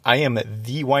I am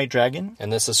the White Dragon.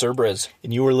 And this is Sir Briz.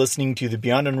 And you are listening to the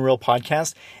Beyond Unreal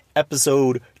Podcast,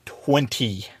 episode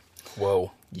 20.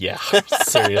 Whoa. Yeah,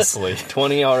 seriously.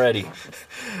 20 already.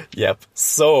 Yep.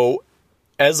 So,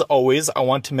 as always, I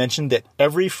want to mention that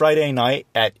every Friday night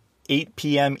at 8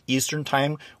 p.m. Eastern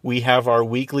Time, we have our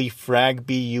weekly Frag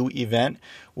BU event,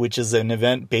 which is an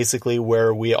event basically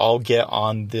where we all get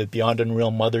on the Beyond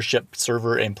Unreal Mothership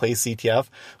server and play CTF.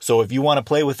 So if you want to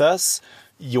play with us,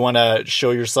 you want to show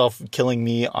yourself killing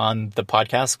me on the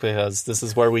podcast, because this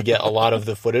is where we get a lot of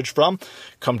the footage from,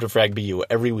 come to Frag BU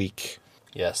every week.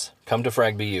 Yes, come to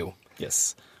Frag BU.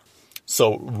 Yes.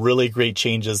 So really great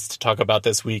changes to talk about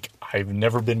this week. I've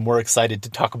never been more excited to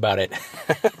talk about it.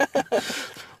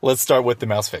 Let's start with the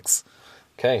mouse fix.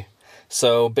 Okay.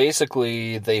 So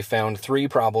basically, they found 3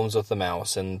 problems with the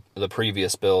mouse in the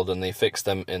previous build, and they fixed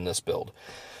them in this build.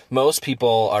 Most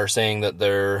people are saying that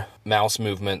their mouse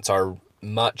movements are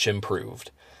much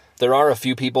improved. There are a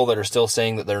few people that are still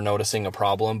saying that they're noticing a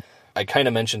problem. I kind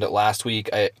of mentioned it last week.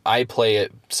 I play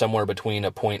it somewhere between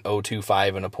a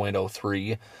 0.025 and a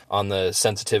 0.03 on the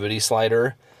sensitivity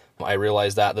slider. I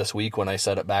realized that this week when I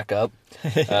set it back up.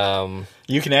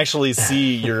 You can actually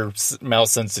see your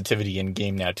mouse sensitivity in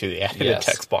game now too. They added a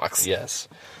text box. Yes.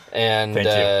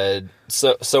 And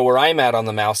so where I'm at on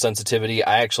the mouse sensitivity,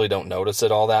 I actually don't notice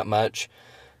it all that much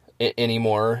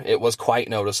anymore. It was quite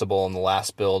noticeable in the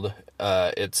last build.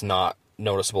 It's not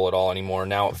noticeable at all anymore.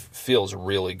 Now it feels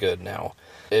really good now.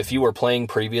 If you were playing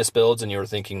previous builds and you were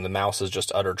thinking the mouse is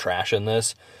just utter trash in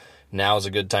this, now is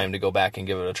a good time to go back and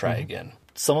give it a try again.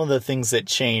 Some of the things that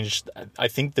changed, I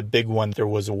think the big one, there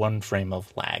was 1 frame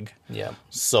of lag. Yeah.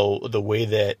 So the way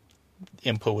that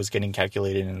input was getting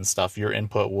calculated and stuff, your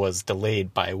input was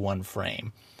delayed by 1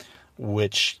 frame,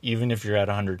 which even if you're at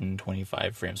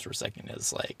 125 frames per second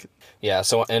is like... Yeah,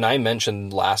 so, and I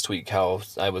mentioned last week how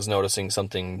I was noticing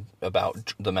something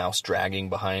about the mouse dragging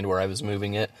behind where I was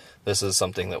moving it. This is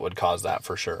something that would cause that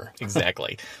for sure.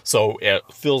 Exactly. So it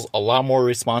feels a lot more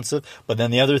responsive. But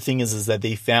then the other thing is that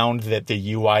they found that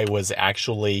the UI was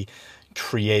actually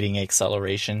creating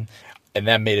acceleration, and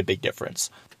that made a big difference.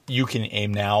 You can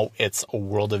aim now. It's a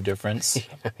world of difference.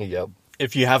 Yep.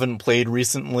 If you haven't played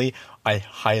recently, I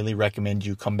highly recommend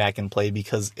you come back and play,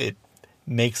 because it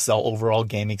makes the overall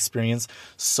game experience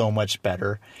so much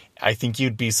better. I think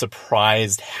you'd be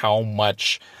surprised how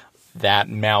much that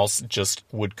mouse just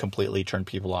would completely turn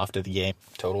people off to the game.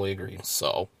 Totally agreed.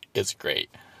 So it's great.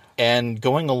 And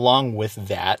going along with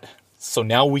that, so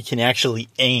now we can actually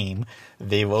aim.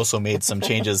 They've also made some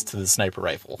changes to the sniper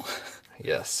rifle.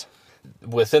 Yes.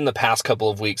 Within the past couple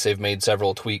of weeks, they've made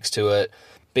several tweaks to it.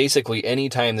 Basically, any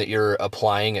time that you're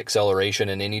applying acceleration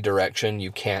in any direction,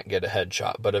 you can't get a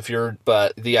headshot.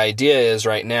 But the idea is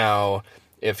right now,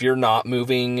 if you're not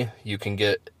moving, you can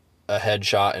get a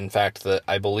headshot. In fact,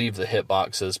 I believe the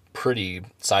hitbox is pretty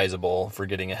sizable for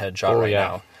getting a headshot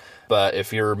now. But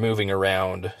if you're moving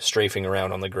around, strafing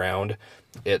around on the ground,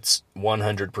 it's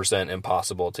 100%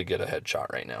 impossible to get a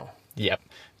headshot right now. Yep.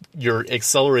 Your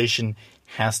acceleration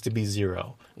has to be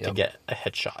 0 to get a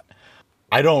headshot.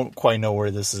 I don't quite know where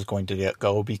this is going to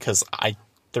go, because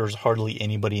there's hardly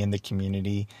anybody in the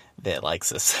community that likes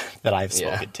this that I've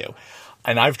spoken to.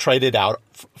 And I've tried it out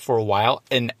for a while,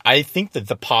 and I think that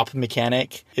the pop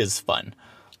mechanic is fun.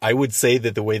 I would say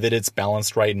that the way that it's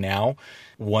balanced right now,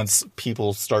 once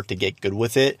people start to get good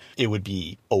with it, it would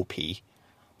be OP.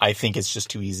 I think it's just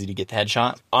too easy to get the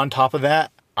headshot. On top of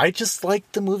that, I just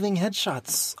like the moving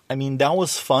headshots. I mean, that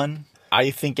was fun.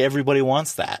 I think everybody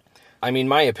wants that. I mean,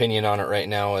 my opinion on it right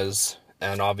now is,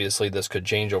 and obviously this could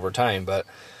change over time, but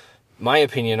my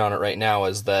opinion on it right now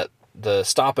is that the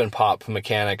stop and pop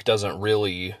mechanic doesn't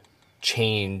really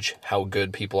change how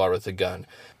good people are with the gun.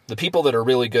 The people that are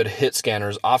really good hit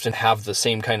scanners often have the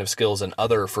same kind of skills in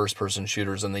other first-person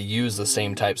shooters, and they use the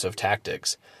same types of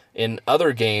tactics. In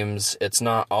other games, it's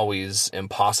not always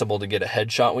impossible to get a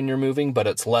headshot when you're moving, but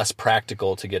it's less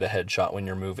practical to get a headshot when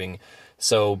you're moving.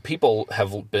 So people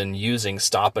have been using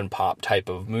stop and pop type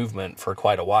of movement for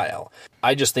quite a while.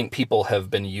 I just think people have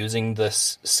been using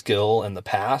this skill in the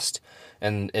past,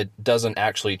 and it doesn't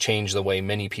actually change the way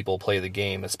many people play the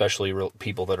game, especially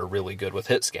people that are really good with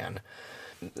hit scan.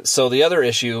 So the other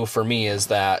issue for me is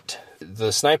that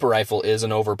the sniper rifle is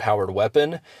an overpowered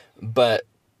weapon, but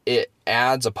it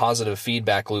adds a positive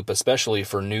feedback loop, especially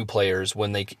for new players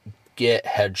when they get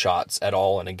headshots at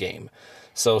all in a game.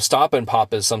 So stop and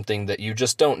pop is something that you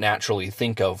just don't naturally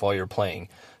think of while you're playing.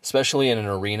 Especially in an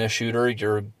arena shooter,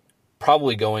 you're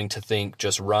probably going to think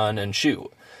just run and shoot.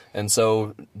 And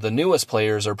so the newest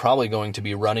players are probably going to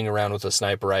be running around with a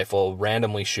sniper rifle,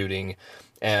 randomly shooting,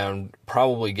 and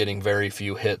probably getting very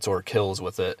few hits or kills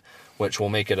with it, which will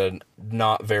make it a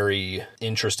not very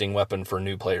interesting weapon for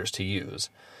new players to use.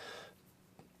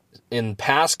 In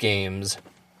past games,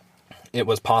 it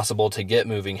was possible to get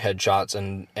moving headshots,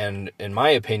 and in my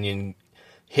opinion,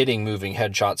 hitting moving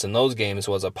headshots in those games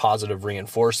was a positive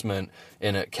reinforcement,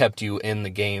 and it kept you in the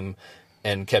game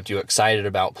and kept you excited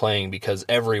about playing, because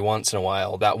every once in a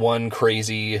while, that one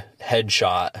crazy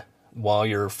headshot while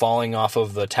you're falling off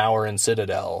of the tower in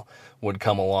Citadel would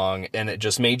come along, and it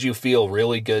just made you feel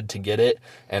really good to get it,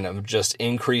 and it just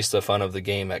increased the fun of the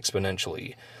game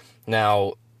exponentially.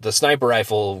 Now, the sniper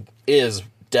rifle is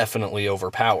definitely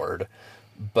overpowered,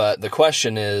 but the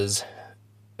question is,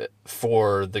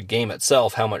 for the game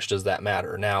itself, how much does that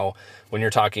matter? Now, when you're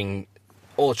talking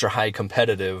ultra high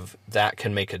competitive, that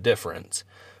can make a difference,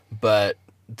 but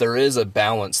there is a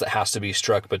balance that has to be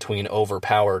struck between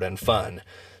overpowered and fun.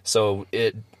 So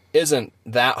it isn't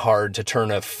that hard to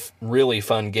turn a really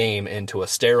fun game into a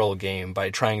sterile game by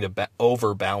trying to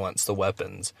overbalance the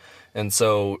weapons. And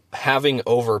so having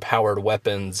overpowered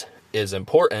weapons is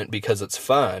important because it's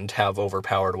fun to have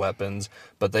overpowered weapons,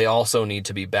 but they also need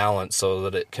to be balanced so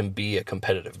that it can be a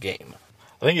competitive game.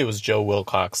 I think it was Joe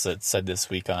Wilcox that said this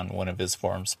week on one of his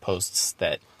forums posts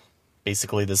that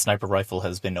basically the sniper rifle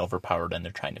has been overpowered and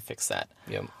they're trying to fix that.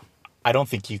 Yep. I don't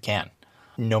think you can.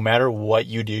 No matter what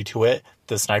you do to it,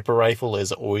 the sniper rifle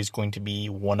is always going to be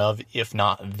one of, if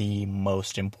not the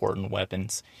most important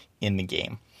weapons in the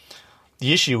game.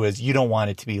 The issue is you don't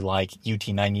want it to be like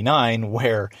UT-99,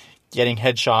 where getting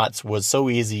headshots was so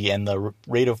easy and the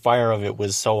rate of fire of it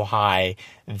was so high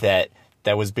that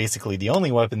that was basically the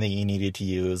only weapon that you needed to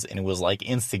use, and it was like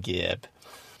insta-gib.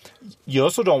 You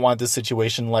also don't want this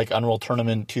situation like Unreal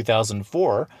Tournament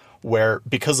 2004, where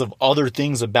because of other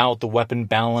things about the weapon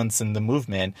balance and the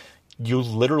movement, you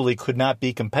literally could not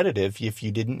be competitive if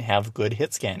you didn't have good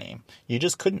hit scan aim. You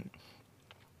just couldn't.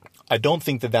 I don't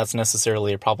think that that's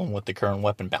necessarily a problem with the current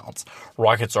weapon balance.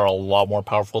 Rockets are a lot more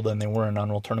powerful than they were in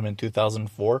Unreal Tournament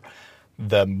 2004.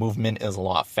 The movement is a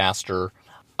lot faster.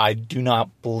 I do not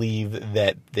believe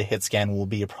that the hit scan will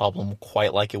be a problem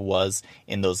quite like it was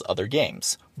in those other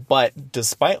games. But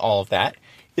despite all of that,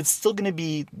 it's still going to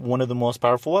be one of the most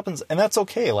powerful weapons, and that's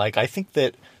okay. Like, I think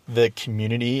that the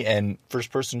community and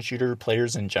first-person shooter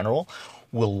players in general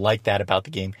will like that about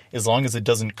the game, as long as it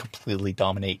doesn't completely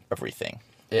dominate everything.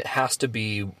 It has to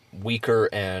be weaker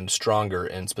and stronger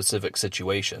in specific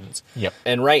situations. Yep.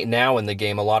 And right now in the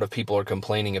game, a lot of people are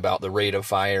complaining about the rate of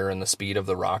fire and the speed of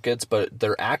the rockets, but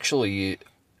they're actually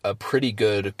a pretty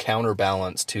good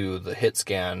counterbalance to the hit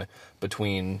scan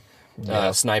between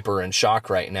sniper and shock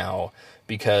right now,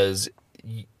 because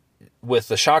with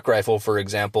the shock rifle, for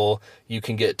example, you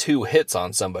can get 2 hits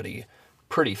on somebody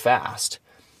pretty fast.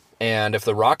 And if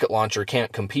the rocket launcher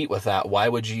can't compete with that, why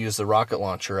would you use the rocket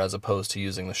launcher as opposed to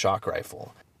using the shock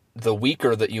rifle? The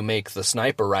weaker that you make the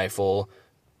sniper rifle,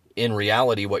 in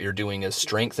reality what you're doing is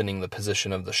strengthening the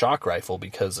position of the shock rifle,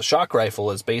 because the shock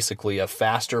rifle is basically a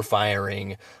faster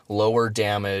firing, lower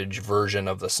damage version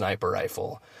of the sniper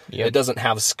rifle. Yep. It doesn't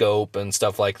have scope and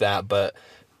stuff like that, but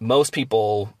most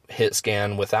people hit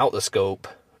scan without the scope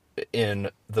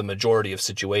in the majority of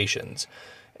situations.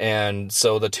 And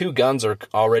so the 2 guns are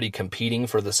already competing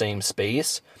for the same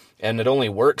space, and it only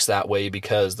works that way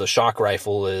because the shock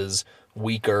rifle is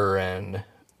weaker and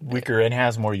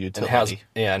has more utility.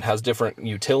 And has different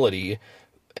utility,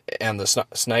 and the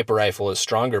sniper rifle is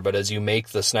stronger. But as you make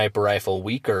the sniper rifle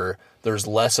weaker, there's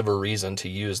less of a reason to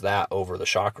use that over the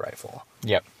shock rifle.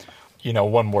 Yep.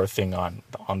 One more thing on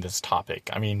this topic.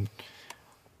 I mean,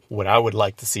 what I would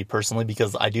like to see personally,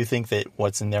 because I do think that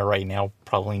what's in there right now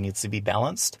probably needs to be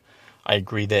balanced. I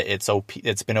agree that it's OP.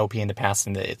 It's been OP in the past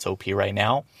and that it's OP right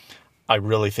now. I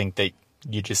really think that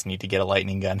you just need to get a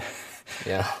lightning gun.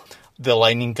 Yeah. The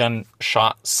lightning gun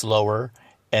shot slower,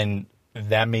 and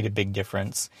that made a big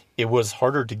difference. It was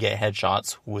harder to get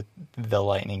headshots with the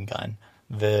lightning gun.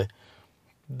 The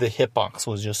hitbox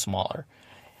was just smaller.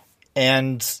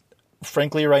 And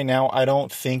frankly, right now, I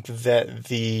don't think that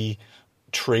the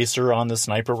tracer on the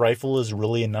sniper rifle is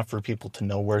really enough for people to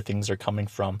know where things are coming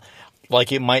from.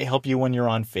 Like, it might help you when you're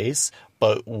on face,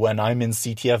 but when I'm in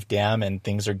CTF Dam and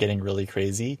things are getting really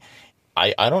crazy,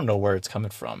 I don't know where it's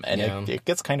coming from, and it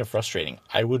gets kind of frustrating.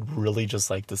 I would really just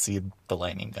like to see the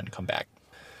lightning gun come back.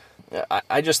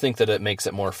 I just think that it makes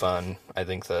it more fun. I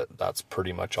think that that's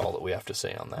pretty much all that we have to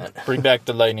say on that. Bring back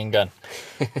the lightning gun.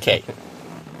 Okay.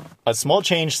 A small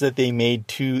change that they made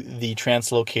to the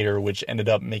translocator, which ended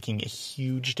up making a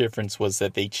huge difference, was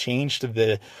that they changed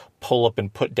the pull-up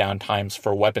and put-down times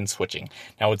for weapon switching.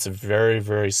 Now, it's a very,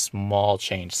 very small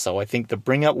change. So I think the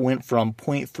bring-up went from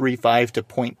 0.35 to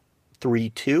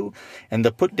 0.32, and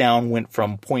the put-down went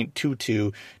from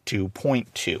 0.22 to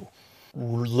 0.2.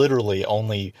 Literally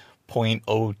only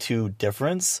 0.02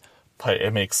 difference, but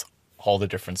it makes all the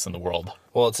difference in the world.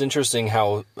 Well, it's interesting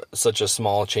how such a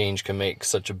small change can make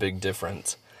such a big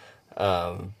difference.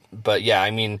 But yeah, I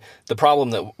mean, the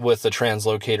problem that with the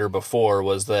translocator before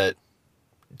was that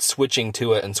switching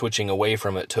to it and switching away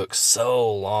from it took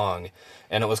so long.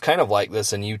 And it was kind of like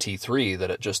this in UT3, that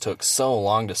it just took so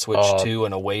long to switch to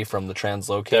and away from the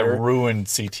translocator. That ruined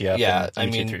CTF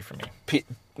and UT3 for me.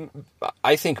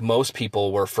 I think most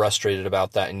people were frustrated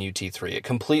about that in UT3. It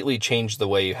completely changed the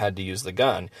way you had to use the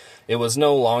gun. It was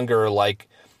no longer like...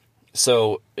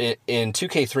 So in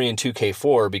 2K3 and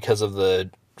 2K4, because of the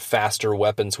faster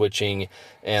weapon switching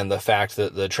and the fact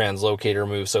that the translocator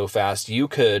moves so fast, you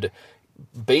could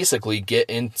basically get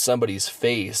in somebody's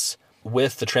face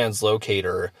with the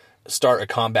translocator, start a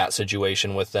combat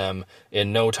situation with them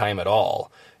in no time at all.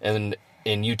 And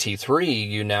in UT3,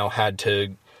 you now had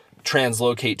to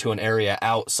translocate to an area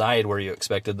outside where you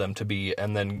expected them to be,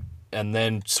 and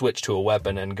then switch to a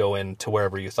weapon and go into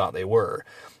wherever you thought they were.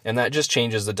 And that just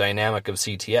changes the dynamic of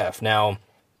CTF. Now,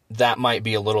 that might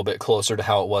be a little bit closer to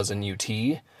how it was in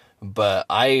UT, but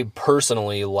I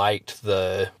personally liked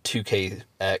the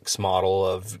 2KX model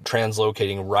of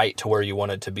translocating right to where you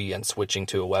wanted to be and switching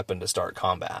to a weapon to start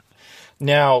combat.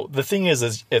 Now, the thing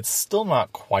is it's still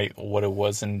not quite what it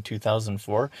was in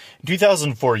 2004. In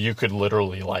 2004, you could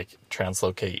literally,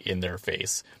 translocate in their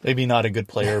face. Maybe not a good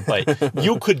player, but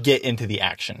you could get into the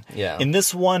action. Yeah. In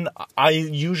this one, I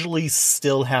usually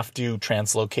still have to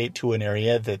translocate to an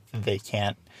area that they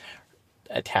can't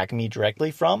attack me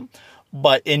directly from.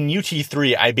 But in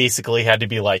UT3, I basically had to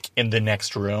be, in the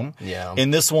next room. Yeah. In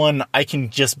this one, I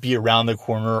can just be around the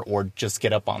corner or just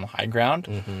get up on the high ground.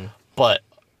 Mm-hmm. But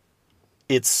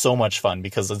it's so much fun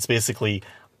because it's basically,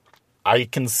 I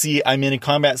can see I'm in a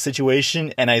combat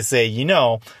situation and I say,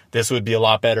 this would be a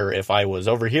lot better if I was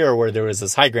over here where there was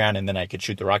this high ground and then I could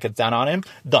shoot the rockets down on him.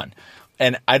 Done.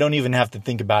 And I don't even have to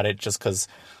think about it just because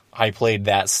I played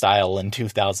that style in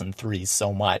 2003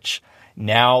 so much.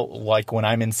 Now, when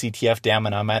I'm in CTF Dam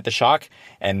and I'm at the shock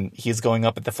and he's going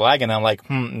up at the flag and I'm like,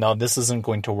 no, this isn't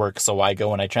going to work. So I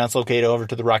go and I translocate over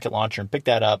to the rocket launcher and pick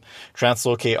that up,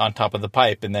 translocate on top of the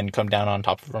pipe, and then come down on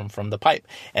top of him from the pipe.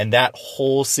 And that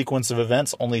whole sequence of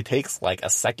events only takes a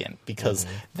second because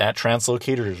that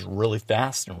translocator is really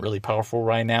fast and really powerful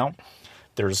right now.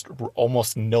 There's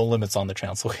almost no limits on the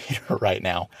translocator right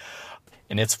now.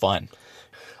 And it's fun.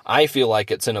 I feel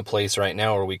like it's in a place right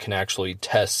now where we can actually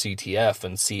test CTF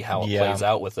and see how it plays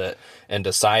out with it and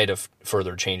decide if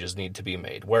further changes need to be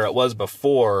made. Where it was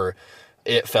before,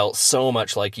 it felt so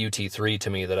much like UT3 to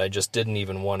me that I just didn't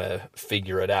even want to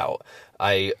figure it out.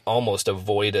 I almost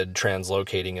avoided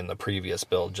translocating in the previous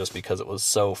build just because it was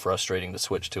so frustrating to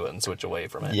switch to it and switch away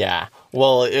from it. Yeah.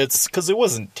 Well, it's because it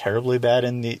wasn't terribly bad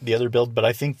in the other build, but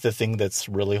I think the thing that's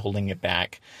really holding it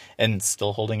back and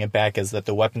still holding it back is that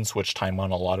the weapon switch time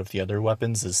on a lot of the other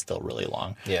weapons is still really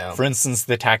long. Yeah. For instance,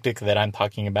 the tactic that I'm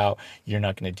talking about, you're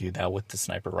not going to do that with the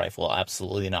sniper rifle.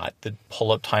 Absolutely not. The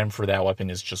pull-up time for that weapon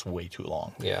is just way too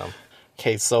long. Yeah.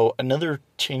 Okay, so another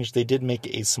change, they did make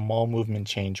a small movement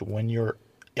change. When you're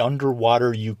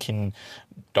underwater, you can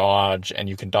dodge, and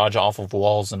you can dodge off of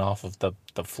walls and off of the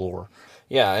floor.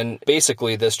 Yeah, and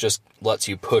basically this just lets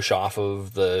you push off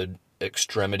of the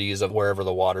extremities of wherever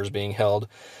the water's being held.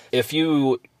 If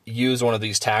you use one of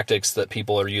these tactics that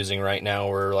people are using right now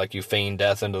where you feign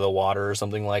death into the water or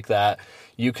something like that,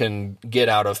 you can get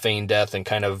out of feign death and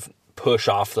kind of push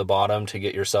off the bottom to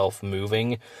get yourself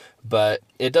moving, but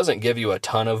it doesn't give you a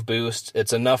ton of boost.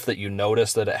 It's enough that you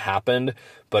notice that it happened,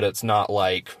 but it's not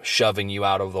shoving you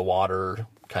out of the water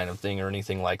kind of thing or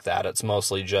anything like that. It's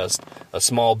mostly just a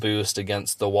small boost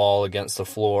against the wall, against the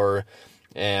floor,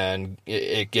 and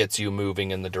it gets you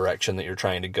moving in the direction that you're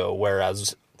trying to go.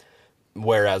 Whereas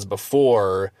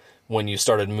before, when you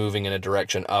started moving in a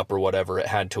direction up or whatever, it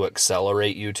had to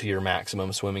accelerate you to your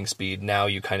maximum swimming speed. Now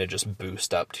you kind of just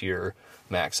boost up to your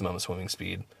maximum swimming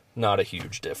speed. Not a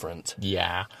huge difference.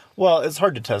 Yeah. Well, it's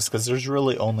hard to test because there's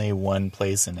really only one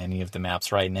place in any of the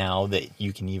maps right now that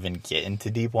you can even get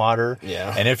into deep water.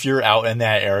 Yeah. And if you're out in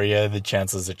that area, the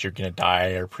chances that you're going to die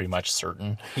are pretty much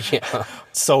certain. Yeah.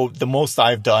 So the most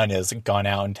I've done is gone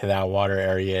out into that water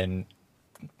area and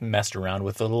messed around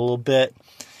with it a little bit.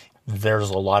 there's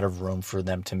a lot of room for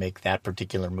them to make that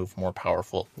particular move more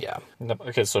powerful. Yeah.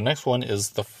 Okay, so next one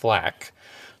is the flak.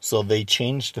 So they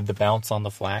changed the bounce on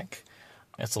the flak.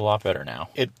 It's a lot better now.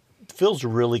 It feels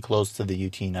really close to the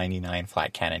UT99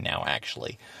 flat cannon now,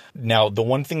 actually. Now, the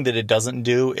one thing that it doesn't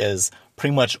do is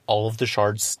pretty much all of the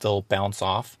shards still bounce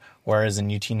off, whereas in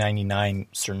UT99,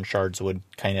 certain shards would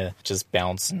kind of just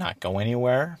bounce and not go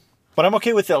anywhere. But I'm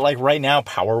okay with it. Like, right now,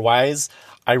 power-wise,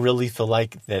 I really feel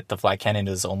like that the flat cannon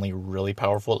is only really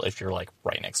powerful if you're, like,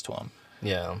 right next to him.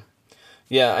 Yeah.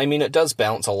 Yeah, I mean, it does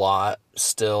bounce a lot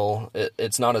still.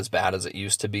 It's not as bad as it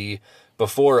used to be.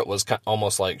 Before, it was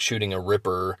almost like shooting a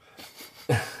ripper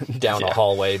down a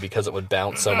hallway because it would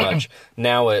bounce so much.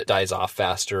 Now it dies off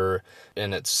faster,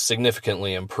 and it's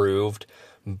significantly improved.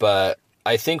 But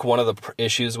I think one of the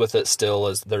issues with it still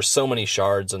is there's so many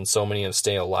shards and so many of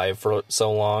stay alive for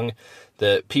so long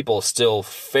that people are still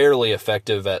fairly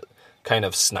effective at kind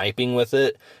of sniping with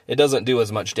it. It doesn't do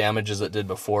as much damage as it did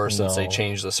before since they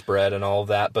changed the spread and all of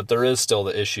that, but there is still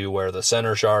the issue where the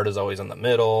center shard is always in the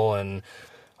middle, and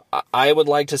I would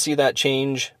like to see that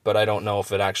change, but I don't know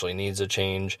if it actually needs a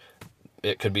change.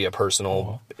 It could be a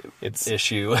personal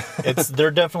issue.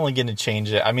 They're definitely going to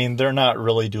change it. I mean, they're not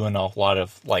really doing a lot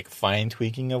of like fine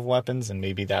tweaking of weapons, and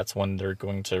maybe that's when they're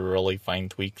going to really fine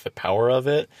tweak the power of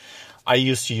it. I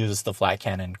used to use the flat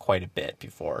cannon quite a bit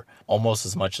before, almost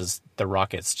as much as the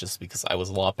rockets, just because I was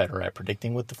a lot better at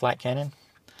predicting with the flat cannon.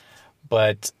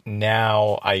 But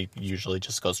now I usually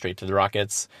just go straight to the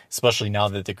rockets, especially now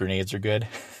that the grenades are good.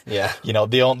 Yeah. You know,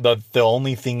 the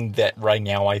only thing that right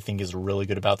now I think is really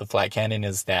good about the flat cannon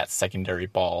is that secondary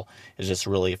ball is just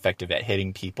really effective at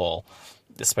hitting people,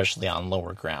 especially on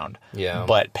lower ground. Yeah.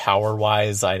 But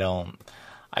power-wise,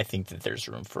 I think that there's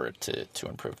room for it to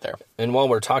improve there. And while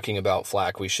we're talking about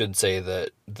flak, we should say that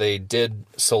they did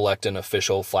select an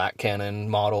official flat cannon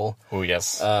model. Oh,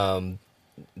 yes.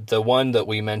 The one that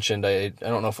we mentioned, I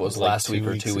don't know if it was last week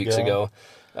or 2 weeks ago,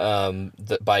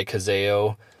 that by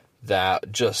Kazeo,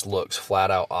 that just looks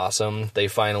flat out awesome. They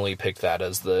finally picked that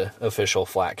as the official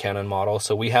flat cannon model.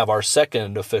 So we have our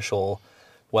second official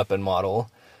weapon model,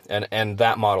 and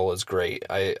that model is great.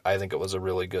 I think it was a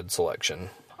really good selection.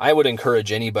 I would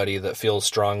encourage anybody that feels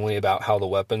strongly about how the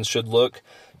weapons should look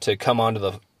to come onto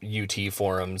the UT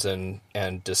forums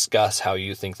and discuss how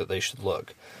you think that they should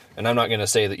look. And I'm not going to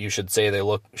say that you should say they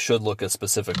should look a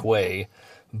specific way,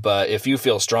 but if you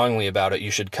feel strongly about it,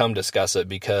 you should come discuss it,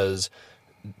 because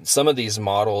some of these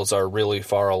models are really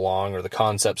far along, or the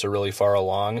concepts are really far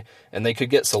along, and they could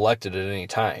get selected at any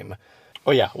time.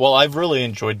 Oh, yeah. Well, I've really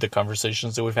enjoyed the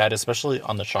conversations that we've had, especially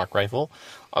on the shock rifle.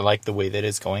 I like the way that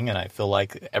it's going, and I feel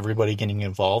like everybody getting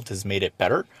involved has made it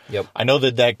better. Yep. I know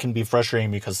that can be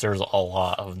frustrating because there's a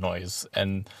lot of noise,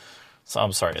 and so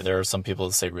I'm sorry. There are some people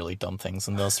that say really dumb things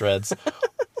in those threads,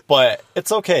 but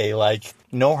it's okay. Like,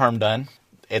 no harm done.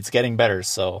 It's getting better,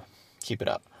 so keep it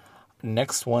up.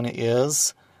 Next one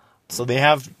is, so they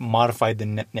have modified the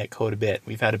net code a bit.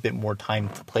 We've had a bit more time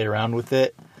to play around with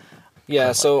it.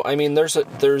 Yeah, so I mean, there's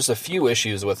a few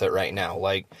issues with it right now.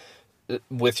 Like,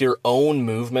 with your own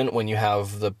movement when you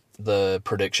have the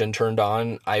prediction turned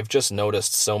on, I've just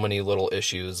noticed so many little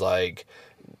issues, like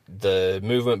the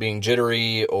movement being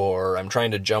jittery, or I'm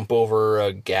trying to jump over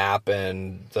a gap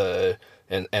and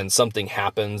something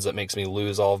happens that makes me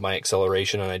lose all of my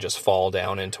acceleration and I just fall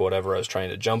down into whatever I was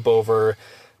trying to jump over.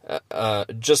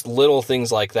 Just little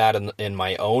things like that in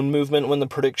my own movement when the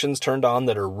prediction's turned on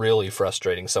that are really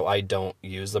frustrating, so I don't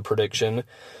use the prediction.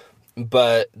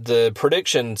 But the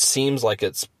prediction seems like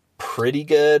it's pretty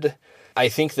good. I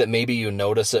think that maybe you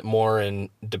notice it more, and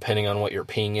depending on what your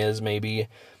ping is, maybe.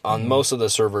 On most of the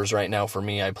servers right now, for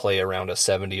me, I play around a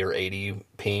 70 or 80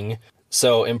 ping.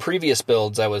 So in previous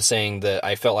builds, I was saying that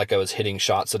I felt like I was hitting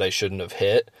shots that I shouldn't have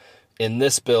hit. In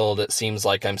this build, it seems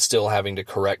like I'm still having to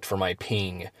correct for my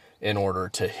ping in order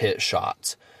to hit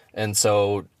shots. And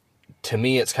so, to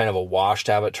me, it's kind of a wash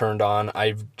to have it turned on.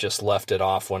 I've just left it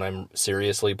off when I'm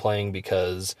seriously playing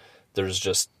because there's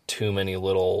just too many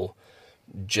little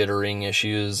jittering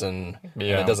issues, and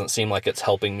it doesn't seem like it's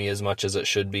helping me as much as it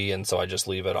should be, and so I just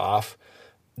leave it off.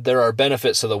 There are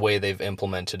benefits to the way they've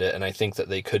implemented it, and I think that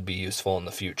they could be useful in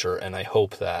the future, and I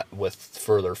hope that with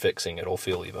further fixing, it'll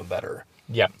feel even better.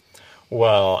 Yeah.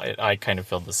 Well, I kind of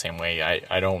feel the same way.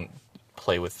 I don't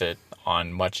play with it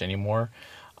on much anymore.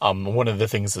 One of the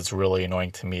things that's really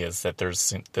annoying to me is that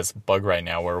there's this bug right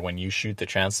now where when you shoot the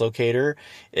translocator,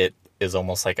 it is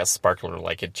almost like a sparkler,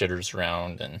 like it jitters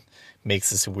around and makes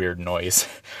this weird noise.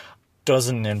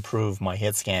 Doesn't improve my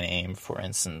hit scan aim, for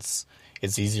instance.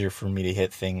 It's easier for me to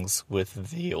hit things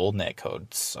with the old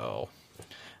netcode, so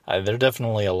They're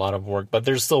definitely a lot of work, but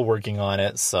they're still working on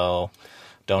it, so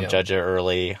don't judge it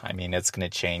early. I mean, it's going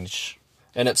to change.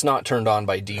 And it's not turned on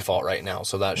by default right now,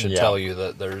 so that should tell you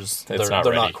that they're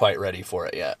not quite ready for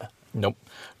it yet. Nope.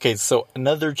 Okay, so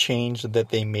another change that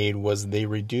they made was they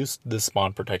reduced the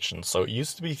spawn protection. So it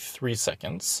used to be 3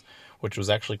 seconds, which was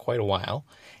actually quite a while,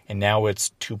 and now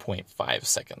it's 2.5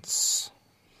 seconds.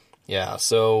 Yeah,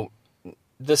 so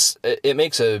it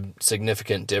makes a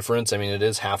significant difference. I mean, it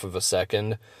is half of a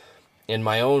second. In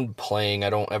my own playing, I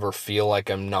don't ever feel like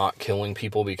I'm not killing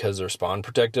people because they're spawn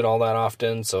protected all that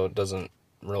often, so it doesn't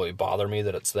really bother me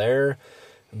that it's there.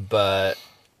 But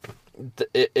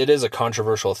it is a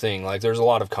controversial thing. Like, there's a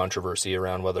lot of controversy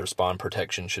around whether spawn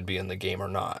protection should be in the game or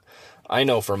not. I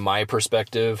know from my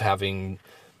perspective, having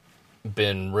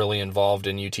been really involved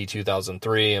in UT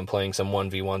 2003 and playing some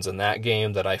 1v1s in that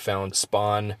game, that I found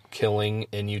spawn killing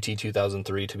in UT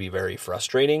 2003 to be very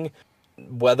frustrating.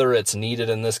 Whether it's needed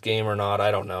in this game or not,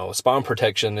 I don't know. Spawn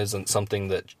protection isn't something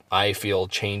that I feel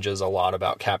changes a lot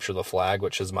about Capture the Flag,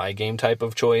 which is my game type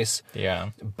of choice.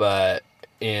 Yeah. But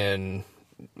in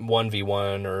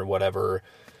 1v1 or whatever,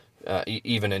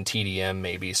 even in TDM,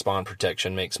 maybe spawn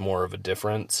protection makes more of a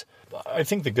difference. I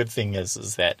think the good thing is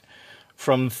that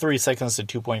from 3 seconds to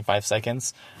 2.5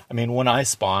 seconds, I mean, when I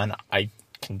spawn, I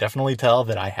can definitely tell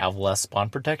that I have less spawn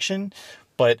protection,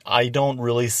 but I don't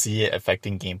really see it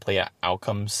affecting gameplay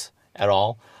outcomes at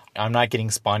all. I'm not getting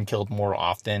spawn killed more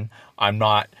often. I'm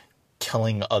not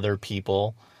killing other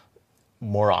people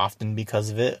more often because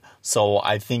of it. So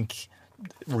I think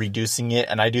reducing it,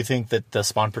 and I do think that the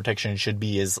spawn protection should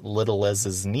be as little as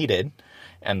is needed.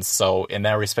 And so in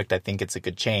that respect, I think it's a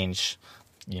good change.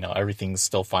 You know, everything's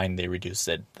still fine. They reduced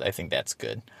it. I think that's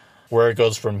good. Where it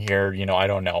goes from here, you know, I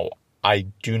don't know. I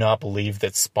do not believe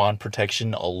that spawn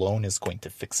protection alone is going to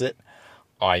fix it.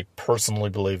 I personally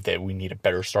believe that we need a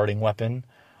better starting weapon.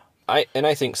 I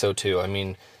think so too. I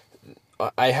mean,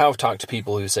 I have talked to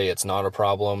people who say it's not a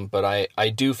problem, but I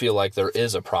do feel like there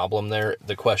is a problem there.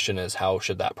 The question is, how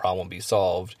should that problem be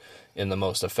solved in the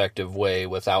most effective way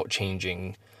without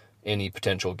changing any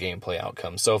potential gameplay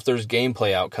outcomes? So if there's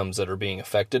gameplay outcomes that are being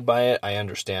affected by it, I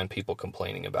understand people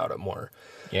complaining about it more.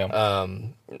 Yeah.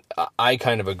 I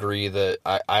kind of agree that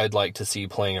I'd like to see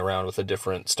playing around with a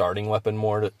different starting weapon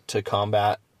more to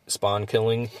combat spawn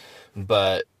killing.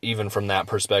 But even from that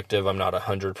perspective, I'm not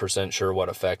 100% sure what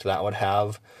effect that would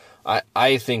have.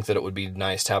 I think that it would be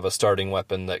nice to have a starting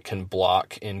weapon that can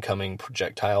block incoming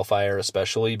projectile fire,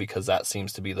 especially because that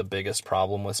seems to be the biggest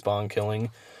problem with spawn killing.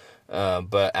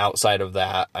 But outside of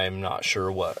that, I'm not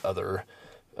sure what other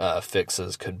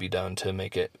fixes could be done to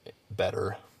make it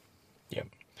better. Yeah.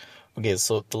 Okay,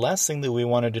 so the last thing that we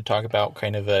wanted to talk about,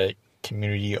 kind of a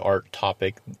community art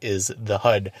topic, is the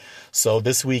HUD. So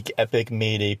this week, Epic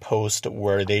made a post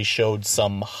where they showed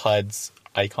some HUDs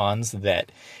icons that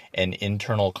an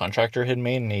internal contractor had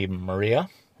made named Maria.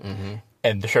 Mm-hmm.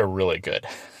 And they're really good,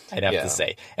 I'd have to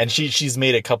say. And she's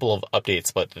made a couple of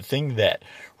updates, but the thing that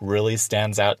really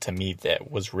stands out to me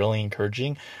that was really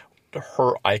encouraging,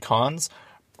 her icons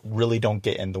really don't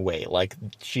get in the way. Like,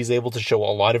 she's able to show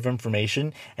a lot of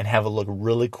information and have it look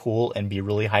really cool and be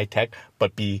really high tech,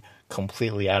 but be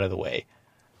completely out of the way.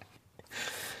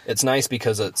 It's nice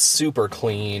because it's super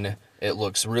clean. It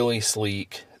looks really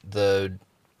sleek. The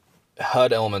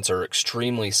HUD elements are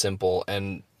extremely simple,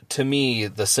 and to me,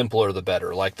 the simpler the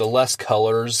better. Like, the less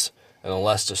colors and the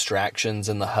less distractions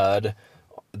in the HUD,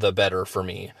 the better for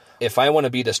me. If I want to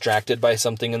be distracted by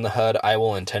something in the HUD, I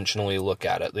will intentionally look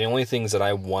at it. The only things that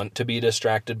I want to be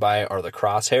distracted by are the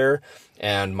crosshair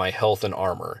and my health and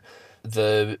armor.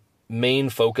 The main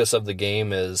focus of the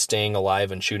game is staying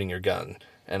alive and shooting your gun,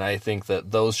 and I think that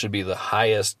those should be the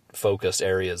highest focused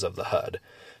areas of the HUD.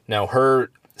 Now, her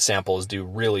samples do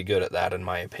really good at that, in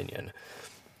my opinion.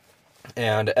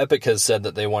 And Epic has said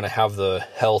that they want to have the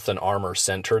health and armor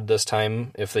centered this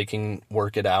time, if they can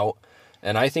work it out.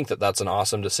 And I think that that's an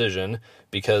awesome decision,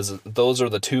 because those are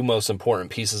the two most important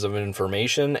pieces of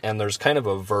information, and there's kind of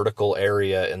a vertical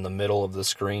area in the middle of the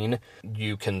screen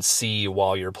you can see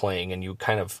while you're playing, and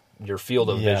your field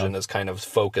of vision is kind of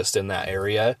focused in that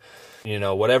area. You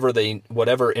know,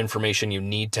 whatever information you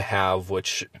need to have,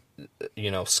 which,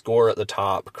 you know, score at the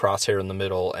top, crosshair in the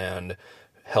middle, and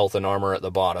health and armor at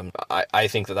the bottom, I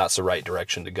think that that's the right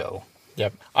direction to go.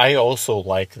 Yep. I also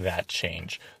like that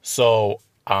change. So,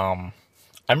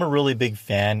 I'm a really big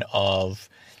fan of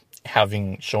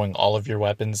showing all of your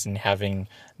weapons and having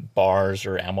bars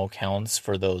or ammo counts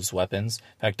for those weapons.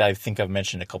 In fact, I think I've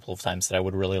mentioned a couple of times that I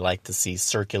would really like to see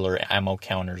circular ammo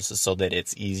counters so that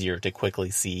it's easier to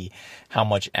quickly see how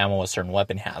much ammo a certain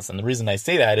weapon has. And the reason I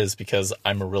say that is because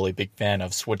I'm a really big fan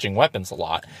of switching weapons a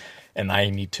lot. And I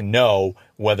need to know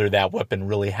whether that weapon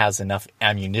really has enough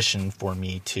ammunition for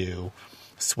me to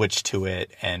switch to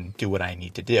it and do what I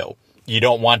need to do. You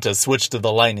don't want to switch to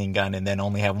the lightning gun and then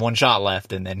only have one shot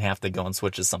left and then have to go and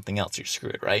switch to something else. You're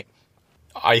screwed, right?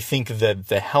 I think that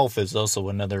the health is also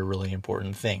another really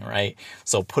important thing, right?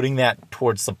 So putting that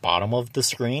towards the bottom of the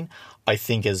screen, I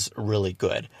think is really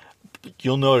good.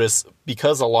 You'll notice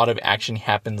because a lot of action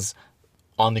happens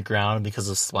on the ground because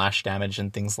of splash damage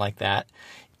and things like that,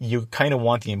 you kind of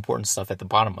want the important stuff at the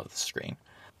bottom of the screen.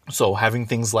 So having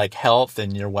things like health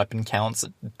and your weapon counts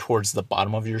towards the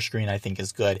bottom of your screen, I think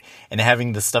is good. And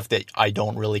having the stuff that I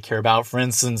don't really care about, for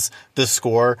instance, the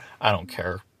score, I don't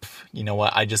care. You know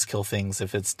what? I just kill things.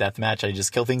 If it's deathmatch, I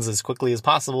just kill things as quickly as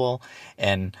possible.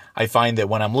 And I find that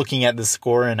when I'm looking at the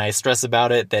score and I stress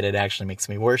about it, that it actually makes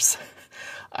me worse.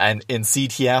 And in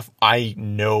CTF, I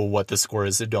know what the score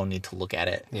is. I don't need to look at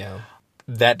it. Yeah.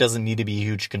 That doesn't need to be a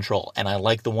huge control. And I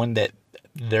like the one that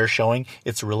they're showing.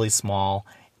 It's really small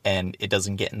and it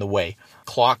doesn't get in the way.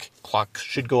 Clock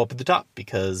should go up at the top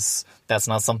because that's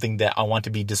not something that I want to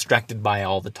be distracted by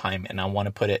all the time. And I want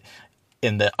to put it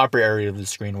in the upper area of the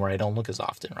screen where I don't look as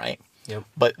often, right? Yep.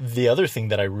 But the other thing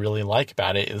that I really like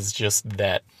about it is just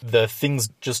that the things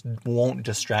just won't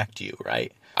distract you,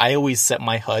 right? I always set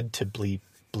my HUD to be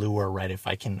blue or red if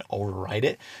I can override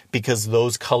it, because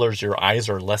those colors, your eyes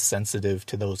are less sensitive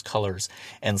to those colors,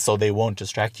 and so they won't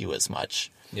distract you as much.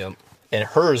 Yep. And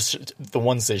hers, the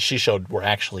ones that she showed were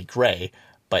actually gray,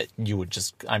 but you would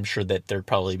I'm sure that there'd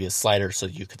probably be a slider so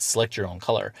you could select your own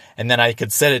color. And then I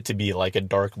could set it to be like a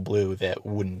dark blue that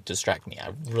wouldn't distract me.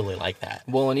 I really like that.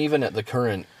 Well, and even at the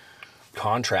current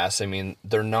contrast, I mean,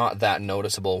 they're not that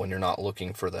noticeable when you're not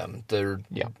looking for them. They're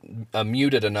a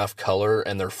muted enough color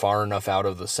and they're far enough out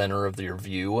of the center of your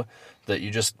view that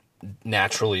you just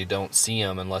naturally don't see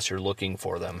them unless you're looking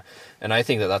for them. And I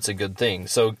think that that's a good thing.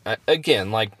 So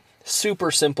again, like super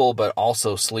simple, but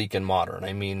also sleek and modern.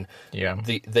 I mean,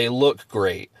 they look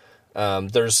great.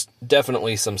 There's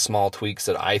definitely some small tweaks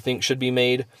that I think should be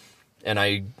made. And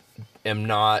I am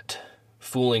not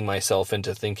fooling myself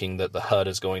into thinking that the HUD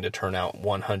is going to turn out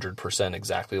 100%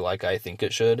 exactly like I think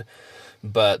it should.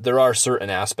 But there are certain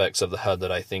aspects of the HUD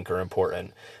that I think are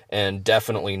important, and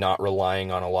definitely not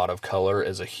relying on a lot of color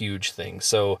is a huge thing.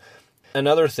 So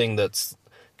another thing that's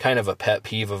kind of a pet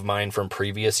peeve of mine from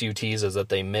previous UTs is that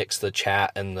they mix the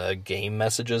chat and the game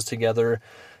messages together.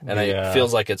 And it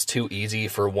feels like it's too easy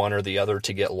for one or the other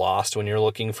to get lost when you're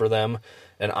looking for them.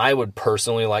 And I would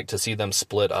personally like to see them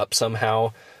split up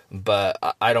somehow, but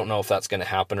I don't know if that's going to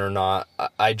happen or not.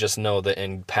 I just know that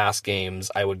in past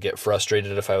games, I would get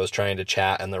frustrated if I was trying to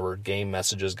chat and there were game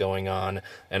messages going on,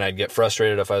 and I'd get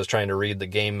frustrated if I was trying to read the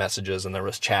game messages and there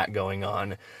was chat going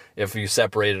on. If you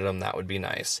separated them, that would be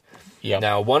nice. Yep.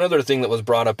 Now, one other thing that was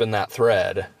brought up in that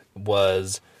thread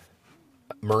was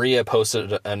Maria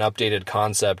posted an updated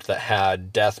concept that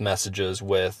had death messages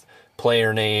with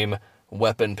player name,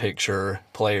 weapon picture,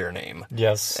 player name.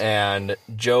 Yes. And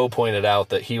Joe pointed out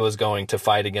that he was going to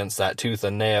fight against that tooth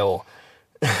and nail.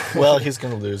 Well, he's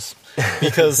going to lose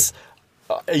because,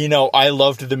 I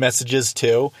loved the messages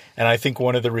too. And I think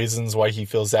one of the reasons why he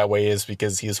feels that way is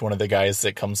because he's one of the guys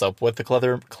that comes up with the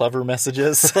clever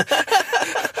messages.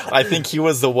 I think he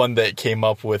was the one that came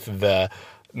up with the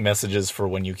messages for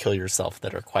when you kill yourself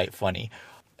that are quite funny.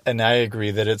 And I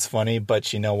agree that it's funny,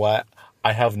 but you know what?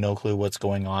 I have no clue what's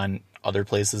going on other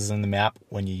places in the map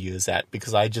when you use that,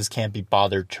 because I just can't be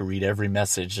bothered to read every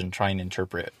message and try and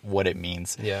interpret what it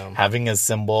means. Yeah. Having a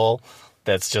symbol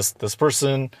that's just this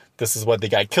person, this is what they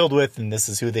got killed with, and this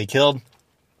is who they killed.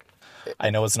 I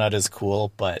know it's not as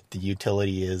cool, but the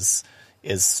utility is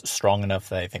strong enough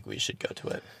that I think we should go to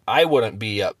it. I wouldn't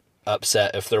be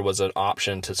upset if there was an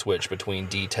option to switch between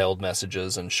detailed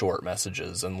messages and short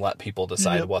messages and let people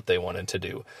decide what they wanted to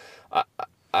do.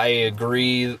 I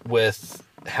agree with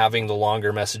having the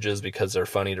longer messages because they're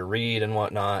funny to read and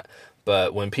whatnot,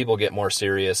 but when people get more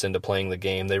serious into playing the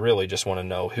game, they really just want to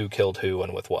know who killed who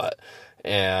and with what.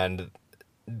 And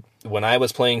when I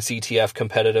was playing CTF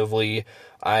competitively,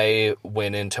 I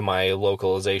went into my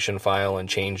localization file and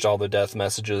changed all the death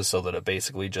messages so that it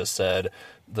basically just said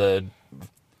the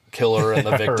killer and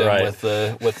the victim right.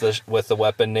 with the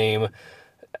weapon name.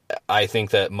 I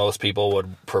think that most people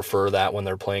would prefer that when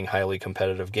they're playing highly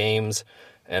competitive games,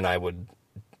 and I would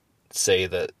say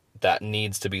that that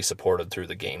needs to be supported through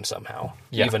the game somehow,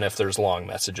 Yeah. even if there's long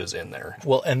messages in there.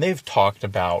 Well, and they've talked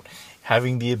about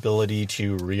having the ability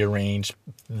to rearrange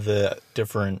the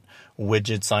different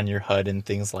widgets on your HUD and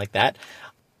things like that.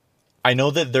 I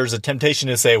know that there's a temptation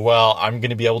to say, well, I'm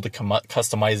going to be able to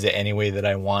customize it any way that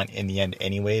I want in the end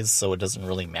anyways, so it doesn't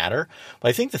really matter. But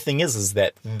I think the thing is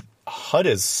that HUD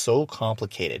is so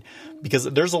complicated because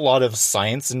there's a lot of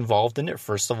science involved in it,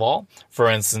 first of all. For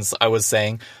instance, I was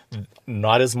saying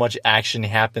not as much action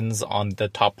happens on the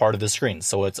top part of the screen,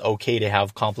 so it's okay to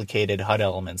have complicated HUD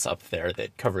elements up there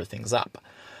that cover things up.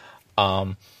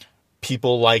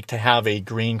 People like to have a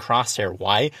green crosshair.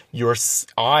 Why? Your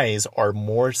eyes are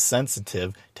more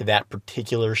sensitive to that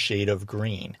particular shade of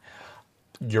green.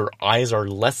 Your eyes are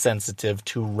less sensitive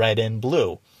to red and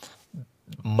blue.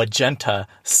 Magenta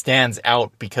stands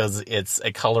out because it's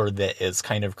a color that is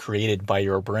kind of created by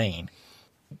your brain.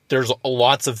 There's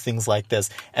lots of things like this,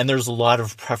 and there's a lot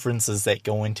of preferences that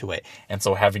go into it. And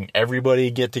so having everybody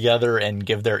get together and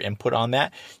give their input on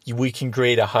that, we can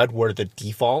create a HUD where the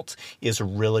default is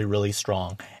really, really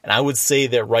strong. And I would say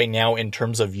that right now, in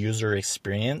terms of user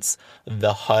experience,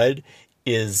 the HUD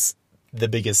is the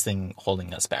biggest thing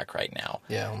holding us back right now.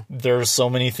 Yeah. There's so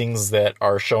many things that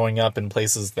are showing up in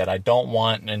places that I don't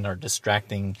want and are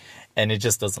distracting, and it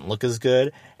just doesn't look as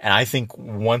good. And I think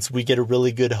once we get a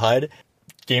really good HUD,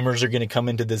 gamers are going to come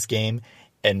into this game,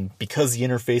 and because the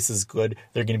interface is good,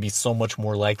 they're going to be so much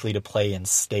more likely to play and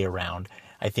stay around.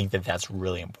 I think that that's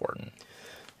really important.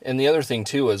 And the other thing,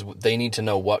 too, is they need to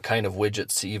know what kind of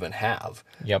widgets to even have.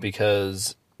 Yep.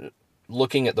 Because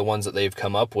looking at the ones that they've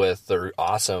come up with, they're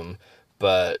awesome,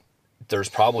 but there's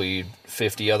probably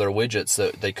 50 other widgets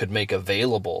that they could make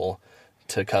available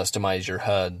to customize your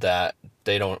HUD that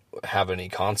they don't have any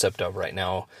concept of right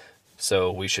now.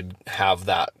 So we should have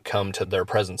that come to their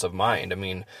presence of mind. I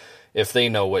mean, if they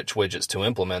know which widgets to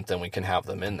implement, then we can have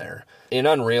them in there. In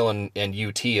Unreal and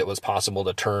UT, it was possible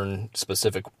to turn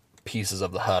specific pieces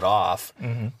of the HUD off.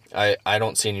 Mm-hmm. I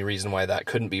don't see any reason why that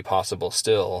couldn't be possible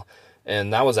still.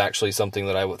 And that was actually something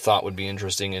that I thought would be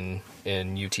interesting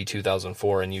in UT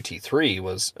 2004 and UT 3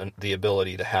 was the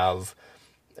ability to have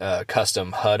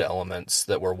custom HUD elements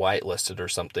that were whitelisted or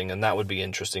something. And that would be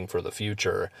interesting for the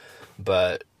future.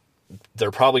 But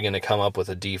they're probably going to come up with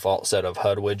a default set of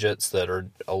HUD widgets that are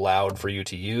allowed for you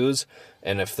to use.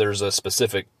 And if there's a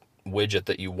specific widget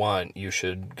that you want, you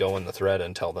should go in the thread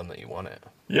and tell them that you want it.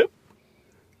 Yep.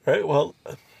 All right. Well,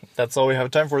 that's all we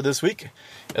have time for this week.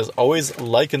 As always,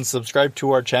 like and subscribe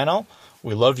to our channel.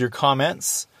 We love your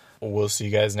comments. We'll see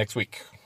you guys next week.